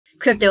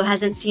Crypto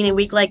hasn't seen a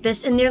week like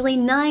this in nearly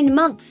 9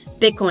 months.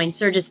 Bitcoin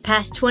surges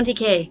past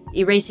 20K,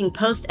 erasing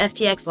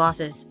post-FTX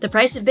losses. The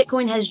price of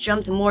Bitcoin has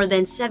jumped more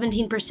than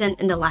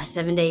 17% in the last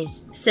 7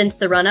 days. Since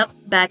the run-up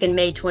back in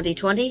May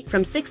 2020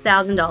 from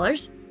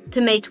 $6,000 to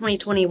May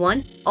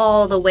 2021,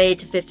 all the way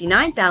to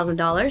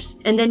 $59,000,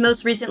 and then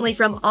most recently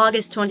from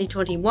August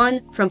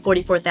 2021 from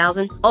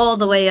 $44,000 all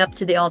the way up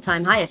to the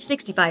all-time high of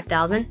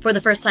 $65,000. For the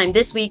first time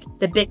this week,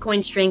 the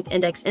Bitcoin Strength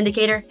Index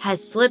indicator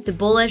has flipped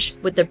bullish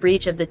with the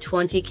breach of the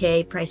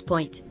 20K price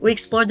point. We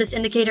explored this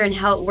indicator and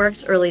how it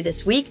works early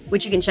this week,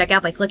 which you can check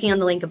out by clicking on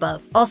the link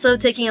above. Also,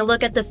 taking a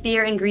look at the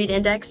Fear and Greed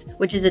Index,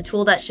 which is a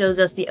tool that shows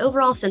us the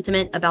overall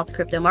sentiment about the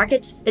crypto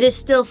markets. It is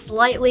still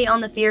slightly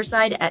on the fear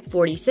side at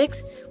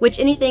 46, which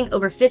anything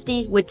over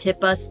 50 would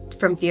tip us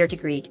from fear to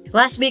greed.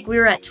 Last week we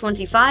were at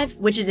 25,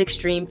 which is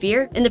extreme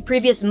fear. In the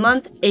previous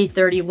month, a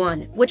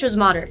 31, which was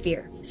moderate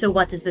fear. So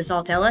what does this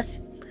all tell us?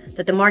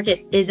 That the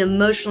market is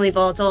emotionally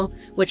volatile,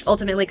 which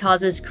ultimately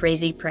causes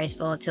crazy price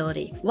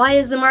volatility. Why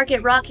is the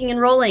market rocking and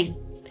rolling?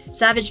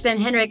 Savage Fan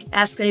Henrik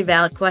asks a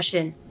valid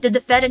question. Did the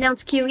Fed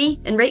announce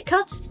QE and rate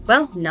cuts?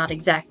 Well, not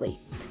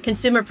exactly.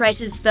 Consumer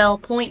prices fell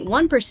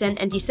 0.1%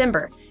 in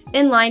December,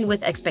 in line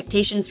with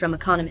expectations from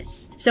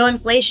economists. So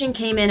inflation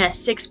came in at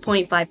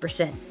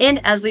 6.5%.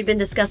 And as we've been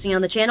discussing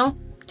on the channel,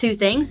 two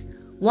things.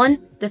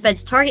 One, the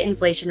Fed's target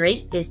inflation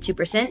rate is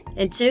 2%,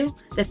 and two,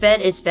 the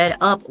Fed is fed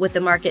up with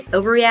the market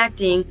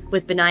overreacting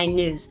with benign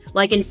news,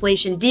 like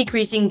inflation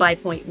decreasing by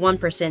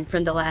 0.1%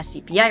 from the last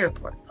CPI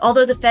report.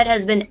 Although the Fed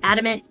has been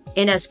adamant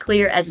and as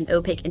clear as an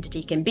opaque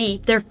entity can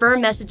be, their firm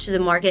message to the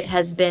market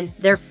has been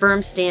their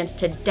firm stance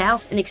to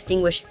douse and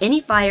extinguish any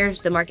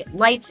fires the market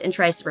lights and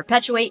tries to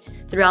perpetuate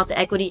throughout the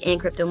equity and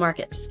crypto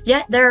markets.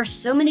 Yet there are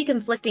so many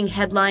conflicting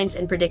headlines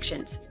and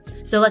predictions.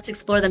 So let's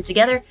explore them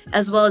together,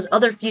 as well as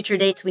other future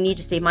dates we need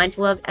to stay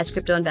mindful of as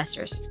crypto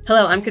investors.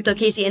 Hello, I'm Crypto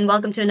Casey, and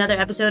welcome to another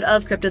episode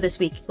of Crypto This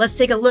Week. Let's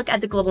take a look at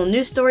the global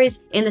news stories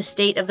and the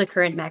state of the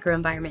current macro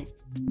environment.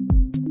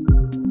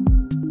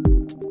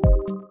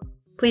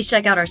 Please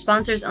check out our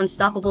sponsors,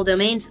 Unstoppable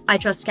Domains,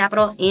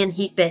 iTrustCapital, and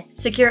HeatBit.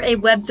 Secure a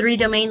Web3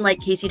 domain like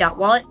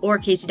Casey.wallet or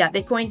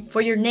Casey.bitcoin for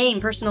your name,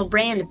 personal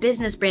brand, or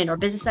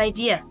business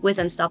idea with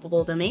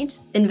Unstoppable Domains.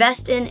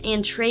 Invest in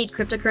and trade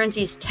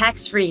cryptocurrencies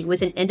tax-free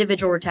with an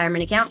individual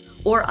retirement account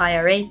or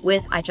IRA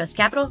with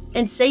iTrustCapital.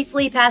 And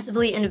safely,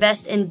 passively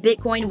invest in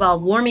Bitcoin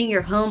while warming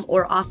your home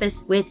or office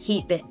with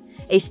HeatBit,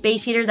 a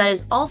space heater that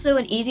is also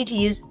an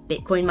easy-to-use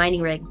Bitcoin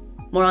mining rig.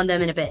 More on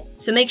them in a bit.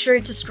 So make sure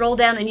to scroll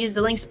down and use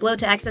the links below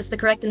to access the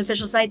correct and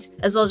official sites,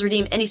 as well as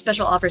redeem any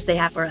special offers they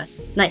have for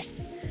us. Nice.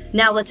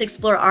 Now let's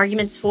explore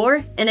arguments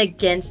for and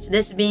against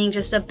this being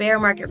just a bear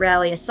market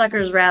rally, a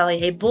sucker's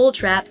rally, a bull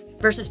trap,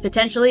 versus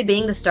potentially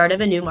being the start of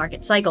a new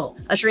market cycle,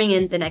 ushering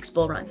in the next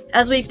bull run.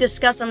 As we've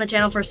discussed on the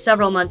channel for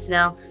several months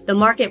now, the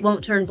market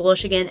won't turn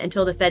bullish again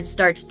until the Fed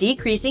starts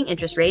decreasing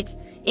interest rates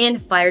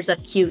and fires up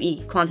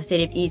QE,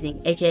 quantitative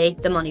easing, aka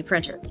the money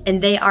printer. And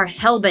they are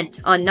hell-bent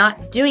on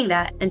not doing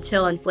that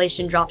until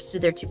inflation drops to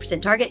their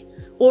 2% target,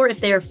 or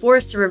if they are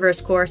forced to reverse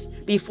course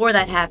before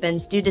that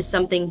happens due to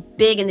something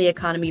big in the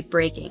economy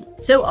breaking.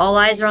 So all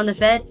eyes are on the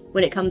Fed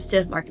when it comes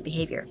to market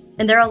behavior.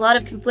 And there are a lot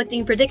of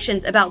conflicting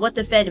predictions about what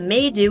the Fed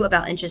may do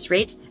about interest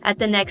rates at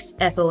the next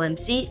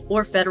FOMC,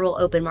 or Federal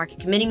Open Market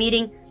Committee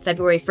meeting,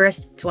 February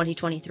 1st,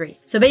 2023.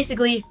 So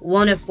basically,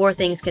 one of four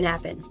things can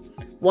happen.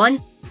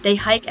 1, they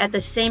hike at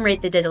the same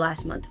rate they did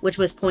last month, which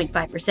was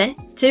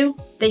 0.5%. 2,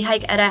 they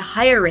hike at a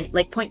higher rate,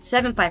 like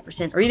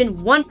 0.75% or even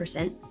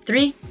 1%.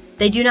 3,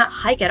 they do not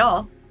hike at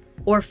all.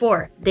 Or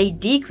 4, they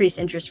decrease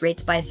interest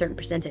rates by a certain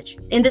percentage.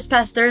 In this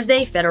past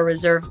Thursday, Federal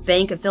Reserve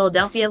Bank of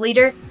Philadelphia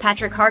leader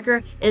Patrick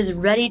Harker is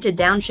ready to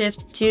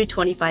downshift to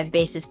 25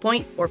 basis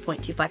point or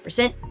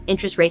 0.25%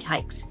 interest rate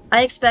hikes.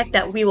 I expect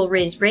that we will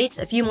raise rates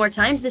a few more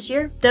times this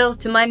year, though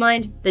to my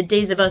mind, the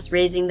days of us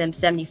raising them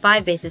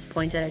 75 basis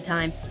points at a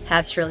time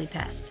have surely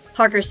passed.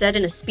 Harker said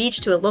in a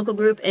speech to a local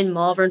group in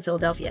Malvern,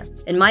 Philadelphia,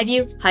 "In my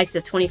view, hikes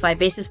of 25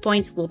 basis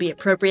points will be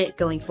appropriate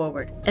going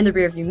forward. In the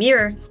rearview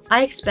mirror,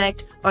 I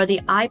expect are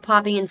the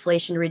eye-popping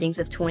inflation readings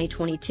of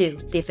 2022,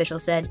 the official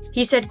said.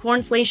 He said core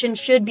inflation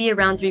should be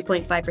around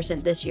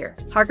 3.5% this year.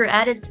 Harker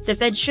added, the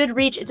Fed should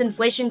reach its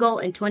inflation goal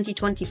in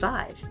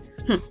 2025.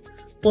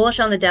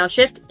 Bullish on the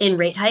downshift in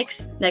rate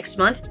hikes next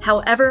month,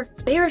 however,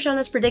 bearish on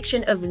this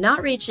prediction of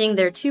not reaching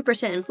their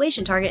 2%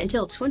 inflation target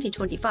until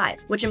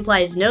 2025, which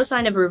implies no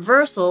sign of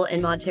reversal in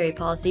monetary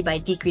policy by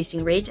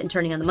decreasing rates and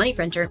turning on the money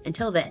printer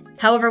until then.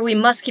 However, we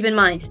must keep in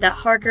mind that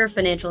Harker,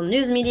 financial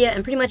news media,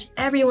 and pretty much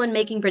everyone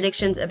making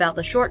predictions about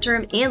the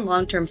short-term and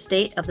long-term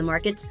state of the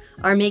markets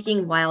are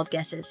making wild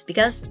guesses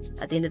because,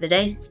 at the end of the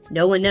day,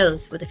 no one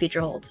knows what the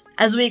future holds.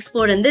 As we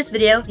explored in this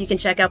video, you can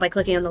check out by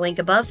clicking on the link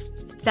above.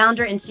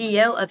 Founder and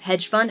CEO of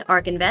hedge fund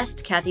ARK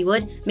Invest, Cathie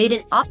Wood, made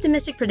an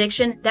optimistic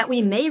prediction that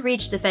we may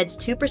reach the Fed's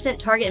 2%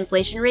 target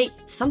inflation rate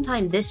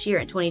sometime this year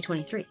in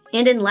 2023.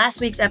 And in last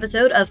week's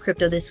episode of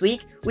Crypto This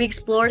Week, we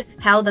explored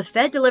how the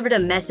Fed delivered a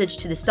message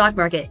to the stock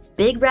market: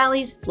 big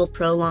rallies will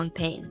prolong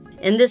pain.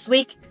 And this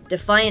week,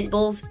 Defiant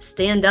bulls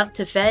stand up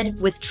to Fed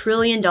with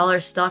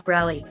trillion-dollar stock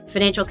rally.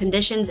 Financial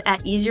conditions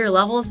at easier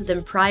levels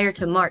than prior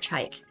to March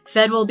hike.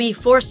 Fed will be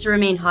forced to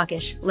remain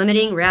hawkish,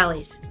 limiting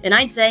rallies. And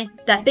I'd say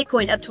that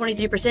Bitcoin up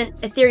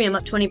 23%, Ethereum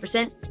up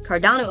 20%,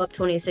 Cardano up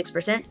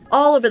 26%,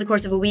 all over the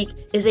course of a week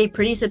is a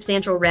pretty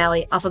substantial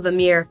rally off of a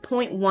mere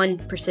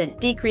 0.1%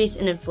 decrease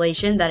in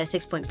inflation that is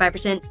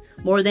 6.5%,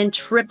 more than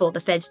triple the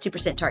Fed's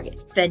 2%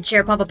 target. Fed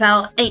Chair Papa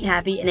Powell ain't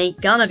happy and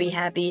ain't gonna be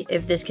happy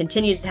if this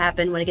continues to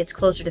happen when it gets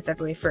closer to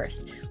February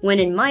 1st, when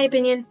in my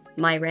opinion,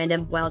 my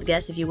random wild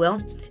guess if you will,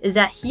 is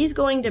that he's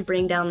going to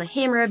bring down the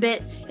hammer a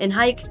bit and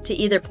hike to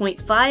either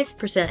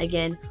 0.5%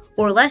 again,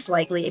 or less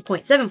likely a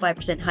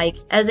 0.75% hike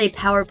as a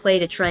power play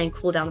to try and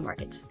cool down the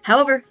markets.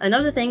 However,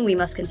 another thing we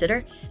must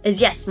consider is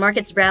yes,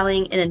 markets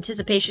rallying in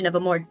anticipation of a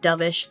more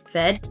dovish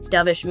Fed,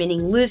 dovish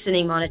meaning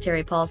loosening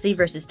monetary policy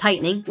versus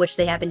tightening, which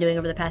they have been doing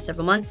over the past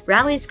several months.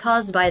 Rallies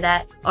caused by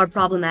that are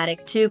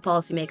problematic to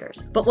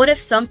policymakers. But what if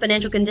some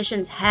financial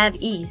conditions have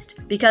eased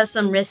because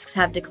some risks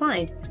have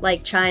declined,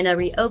 like China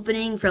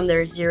reopening from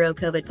their zero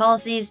COVID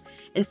policies,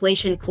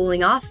 inflation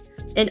cooling off,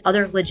 and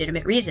other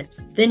legitimate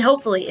reasons? Then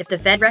hopefully, if the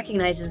Fed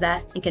recognizes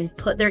that and can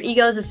put their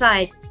egos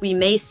aside, we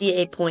may see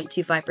a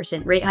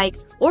 0.25% rate hike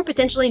or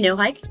potentially no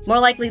hike. More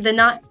likely than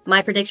not,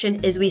 my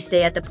prediction is we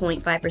stay at the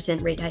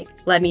 0.5% rate hike.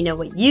 Let me know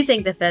what you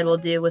think the Fed will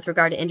do with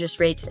regard to interest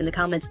rates in the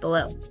comments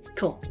below.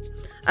 Cool.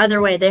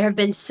 Either way, there have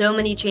been so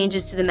many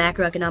changes to the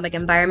macroeconomic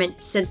environment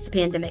since the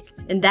pandemic,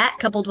 and that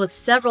coupled with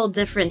several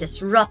different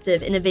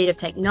disruptive, innovative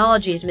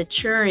technologies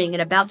maturing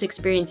and about to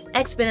experience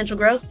exponential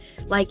growth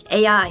like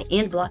AI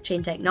and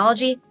blockchain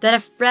technology, that a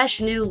fresh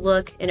new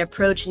look and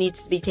approach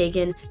needs to be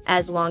taken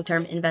as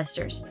long-term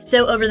investors.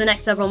 So over the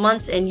next several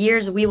months and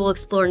years, we will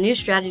explore new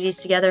strategies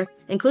together,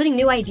 including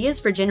new ideas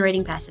for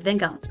generating passive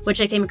income, which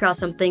I came across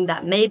something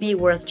that may be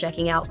worth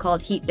checking out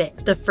called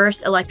HeatBit, the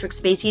first electric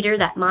space heater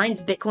that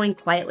mines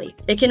Bitcoin quietly.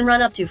 It can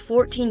run up to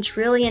 14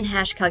 trillion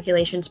hash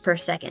calculations per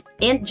second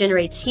and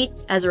generates heat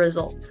as a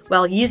result,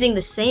 while using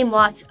the same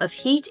watts of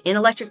heat and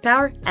electric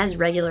power as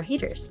regular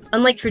heaters.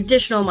 Unlike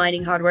traditional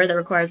mining hardware that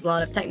requires a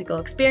lot of technical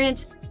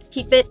experience,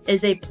 HeatBit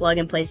is a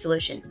plug-and-play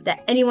solution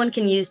that anyone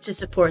can use to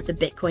support the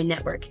Bitcoin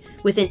network,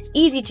 with an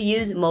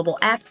easy-to-use mobile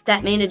app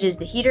that manages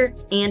the heater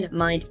and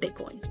mined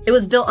Bitcoin. It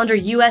was built under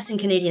US and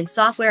Canadian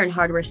software and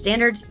hardware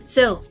standards,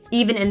 so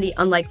even in the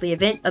unlikely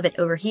event of it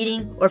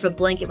overheating or if a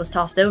blanket was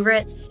tossed over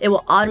it, it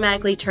will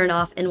automatically turn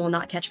off and will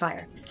not catch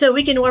fire. So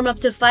we can warm up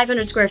to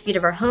 500 square feet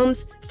of our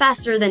homes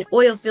faster than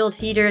oil-filled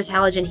heaters,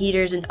 halogen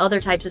heaters, and other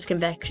types of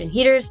convection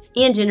heaters,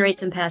 and generate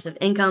some passive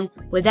income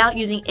without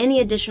using any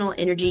additional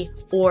energy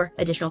or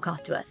additional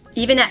cost to us.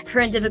 Even at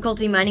current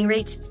difficulty mining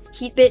rates,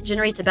 HeatBit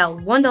generates about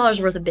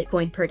 $1 worth of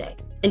Bitcoin per day.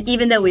 And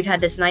even though we've had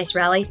this nice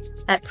rally,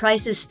 at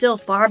prices still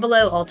far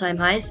below all-time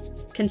highs,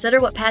 consider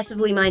what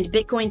passively mined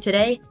Bitcoin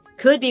today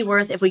could be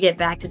worth if we get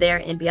back to there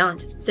and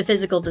beyond. The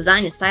physical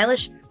design is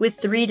stylish, with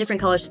 3 different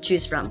colors to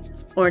choose from: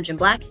 orange and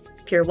black,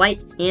 pure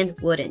white, and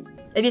wooden.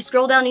 If you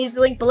scroll down and use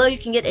the link below, you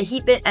can get a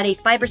HeatBit at a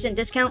 5%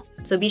 discount,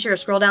 so be sure to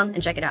scroll down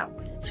and check it out.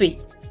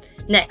 Sweet.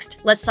 Next,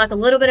 let's talk a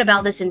little bit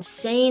about this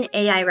insane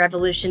AI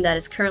revolution that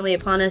is currently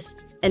upon us,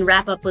 and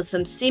wrap up with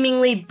some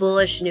seemingly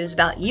bullish news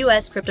about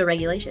US crypto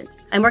regulations.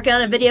 I'm working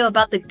on a video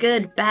about the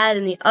good, bad,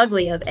 and the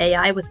ugly of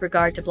AI with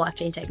regard to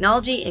blockchain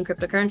technology and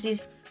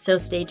cryptocurrencies, so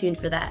stay tuned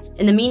for that.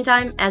 In the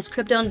meantime, as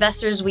crypto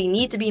investors, we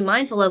need to be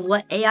mindful of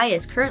what AI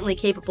is currently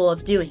capable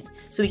of doing,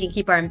 so we can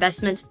keep our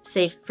investments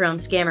safe from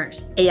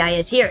scammers. AI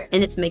is here,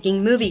 and it's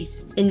making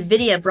movies.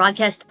 NVIDIA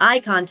broadcast eye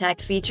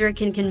contact feature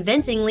can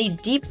convincingly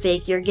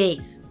deepfake your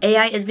gaze.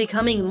 AI is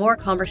becoming more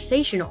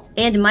conversational,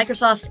 and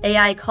Microsoft's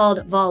AI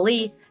called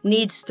Vali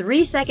needs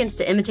 3 seconds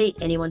to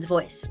imitate anyone's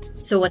voice.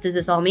 So what does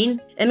this all mean?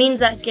 It means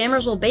that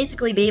scammers will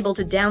basically be able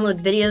to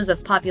download videos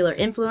of popular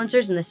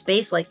influencers in the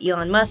space like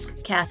Elon Musk,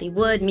 Kathy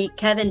Wood, Meet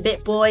Kevin,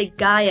 BitBoy,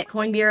 Guy at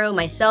Coin Bureau,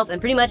 myself,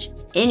 and pretty much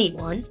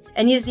anyone,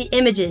 and use the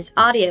images,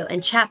 audio,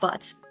 and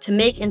chatbots to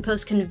make and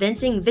post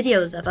convincing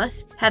videos of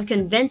us, have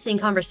convincing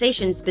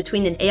conversations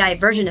between an AI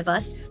version of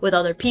us with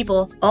other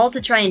people, all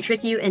to try and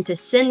trick you into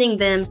sending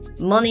them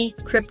money,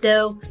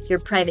 crypto, your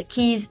private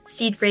keys,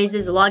 seed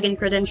phrases, login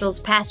credentials,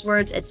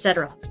 passwords,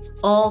 etc.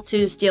 All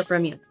to steal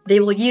from you. They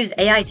will use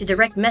AI to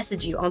direct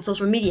message you on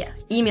social media,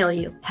 email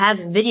you, have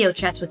video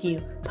chats with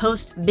you,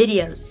 post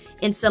videos,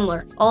 and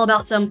similar, all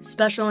about some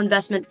special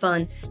investment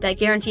fund that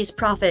guarantees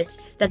profits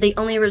that they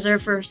only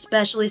reserve for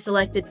specially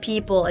selected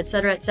people,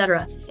 etc.,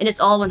 etc. And it's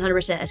all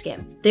 100% a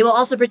scam. They will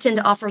also pretend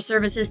to offer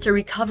services to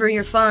recover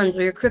your funds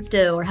or your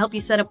crypto, or help you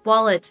set up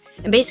wallets,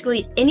 and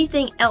basically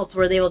anything else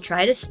where they will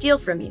try to steal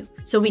from you.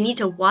 So we need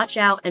to watch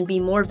out and be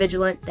more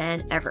vigilant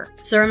than ever.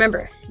 So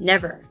remember,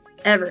 never,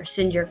 ever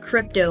send your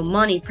crypto,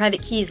 money,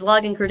 private keys,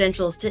 login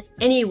credentials to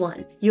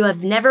anyone you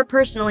have never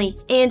personally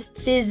and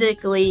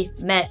physically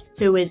met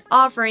who is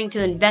offering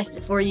to invest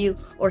it for you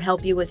or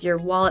help you with your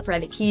wallet,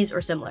 private keys,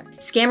 or similar.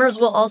 Scammers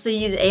will also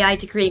use AI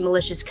to create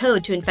malicious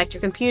code to infect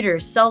your computer,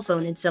 cell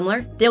phone, and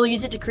similar. They will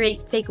use it to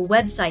create fake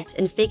websites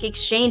and fake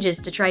exchanges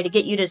to try to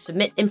get you to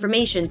submit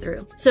information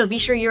through. So be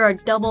sure you are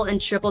double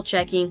and triple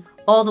checking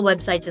all the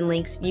websites and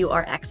links you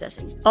are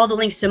accessing. All the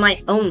links to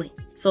my only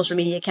social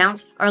media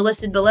accounts are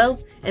listed below,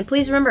 and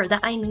please remember that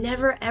I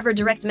never ever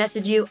direct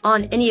message you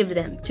on any of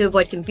them to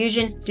avoid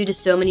confusion due to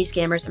so many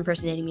scammers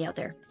impersonating me out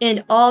there.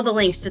 And all the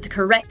links to the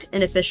correct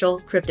and official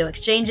crypto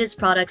exchanges,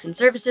 products, and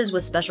services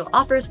with special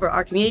offers for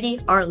our community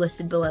are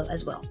listed below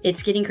as well.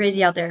 It's getting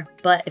crazy out there,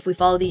 but if we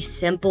follow these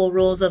simple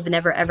rules of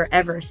never ever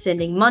ever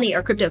sending money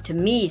or crypto to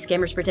me,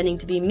 scammers pretending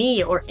to be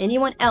me, or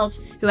anyone else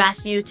who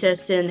asks you to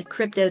send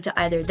crypto to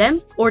either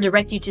them or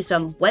direct you to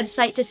some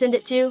website to send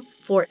it to,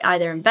 for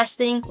either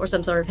investing or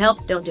some sort of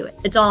help, don't do it.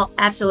 It's all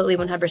absolutely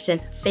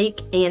 100% fake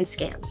and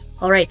scams.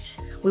 All right,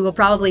 we will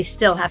probably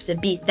still have to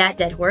beat that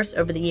dead horse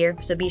over the year,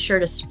 so be sure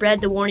to spread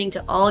the warning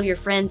to all of your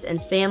friends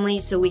and family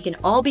so we can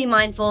all be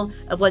mindful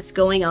of what's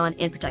going on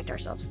and protect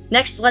ourselves.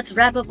 Next, let's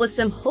wrap up with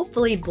some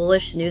hopefully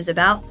bullish news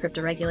about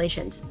crypto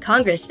regulations.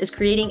 Congress is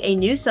creating a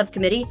new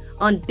subcommittee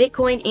on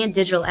Bitcoin and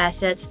digital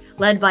assets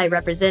led by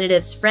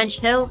Representatives French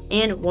Hill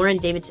and Warren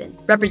Davidson.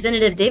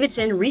 Representative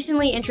Davidson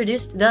recently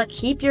introduced the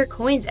Keep Your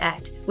Coins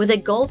Act with a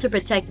goal to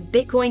protect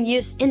Bitcoin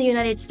use in the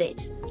United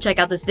States. Check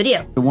out this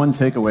video. The one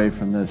takeaway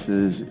from this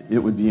is it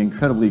would be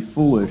incredibly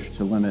foolish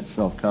to limit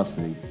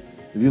self-custody.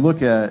 If you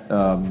look at,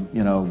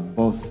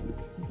 both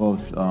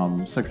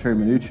Secretary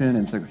Mnuchin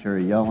and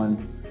Secretary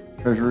Yellen,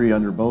 Treasury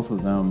under both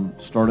of them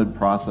started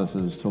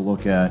processes to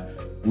look at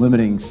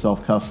limiting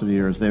self-custody,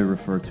 or as they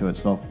refer to it,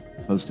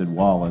 self-hosted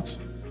wallets.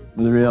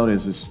 But the reality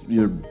is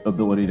your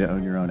ability to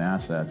own your own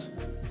assets.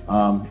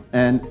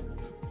 And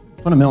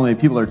fundamentally,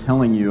 people are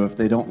telling you if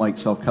they don't like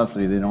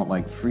self-custody, they don't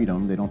like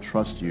freedom, they don't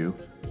trust you,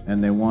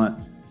 and they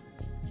want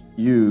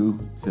you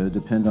to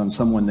depend on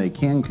someone they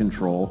can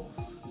control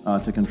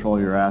to control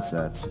your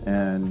assets.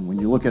 And when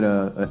you look at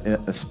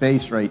a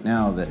space right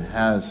now that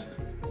has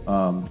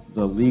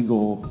the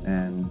legal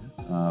and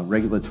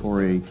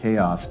regulatory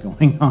chaos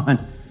going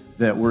on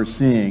that we're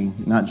seeing,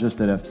 not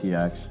just at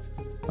FTX,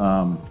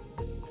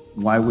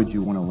 why would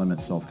you want to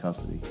limit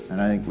self-custody?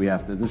 And I think we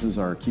have to, this is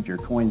our Keep Your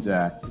Coins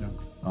Act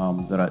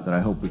that I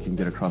hope we can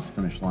get across the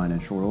finish line in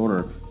short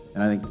order.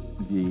 And I think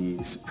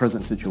the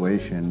present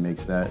situation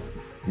makes that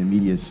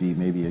immediacy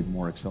maybe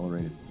more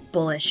accelerated.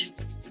 Bullish.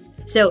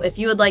 So if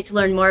you would like to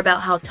learn more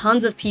about how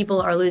tons of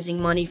people are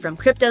losing money from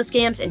crypto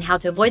scams and how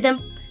to avoid them,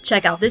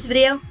 check out this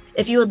video.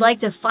 If you would like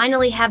to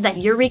finally have that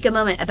eureka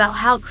moment about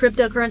how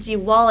cryptocurrency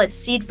wallets,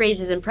 seed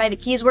phrases, and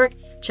private keys work,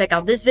 check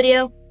out this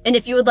video. And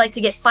if you would like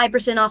to get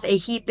 5% off a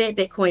HeatBit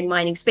Bitcoin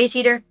mining space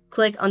heater,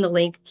 click on the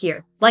link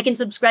here. Like and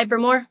subscribe for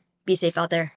more. Be safe out there.